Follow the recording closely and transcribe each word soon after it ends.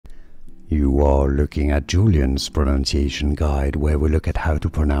You are looking at Julian's pronunciation guide, where we look at how to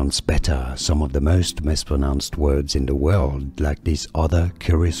pronounce better some of the most mispronounced words in the world, like this other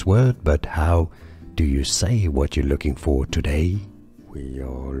curious word. But how do you say what you're looking for today? We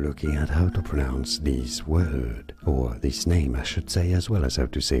are looking at how to pronounce this word, or this name I should say, as well as how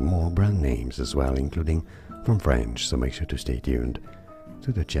to say more brand names as well, including from French, so make sure to stay tuned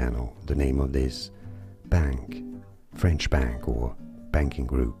to the channel. The name of this bank, French bank or banking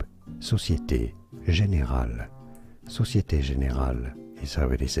group, Société Générale. Société Générale is how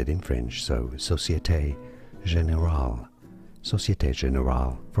it is said in French, so Société Générale. Société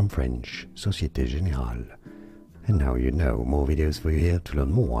Générale from French, Société Générale. And now you know, more videos for you here to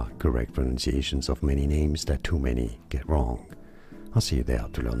learn more correct pronunciations of many names that too many get wrong. I'll see you there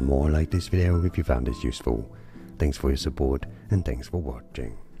to learn more like this video if you found this useful. Thanks for your support and thanks for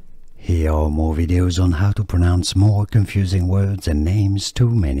watching. Here are more videos on how to pronounce more confusing words and names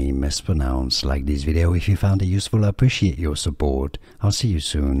too many mispronounced. Like this video if you found it useful. I appreciate your support. I'll see you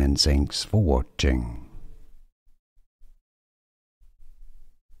soon and thanks for watching.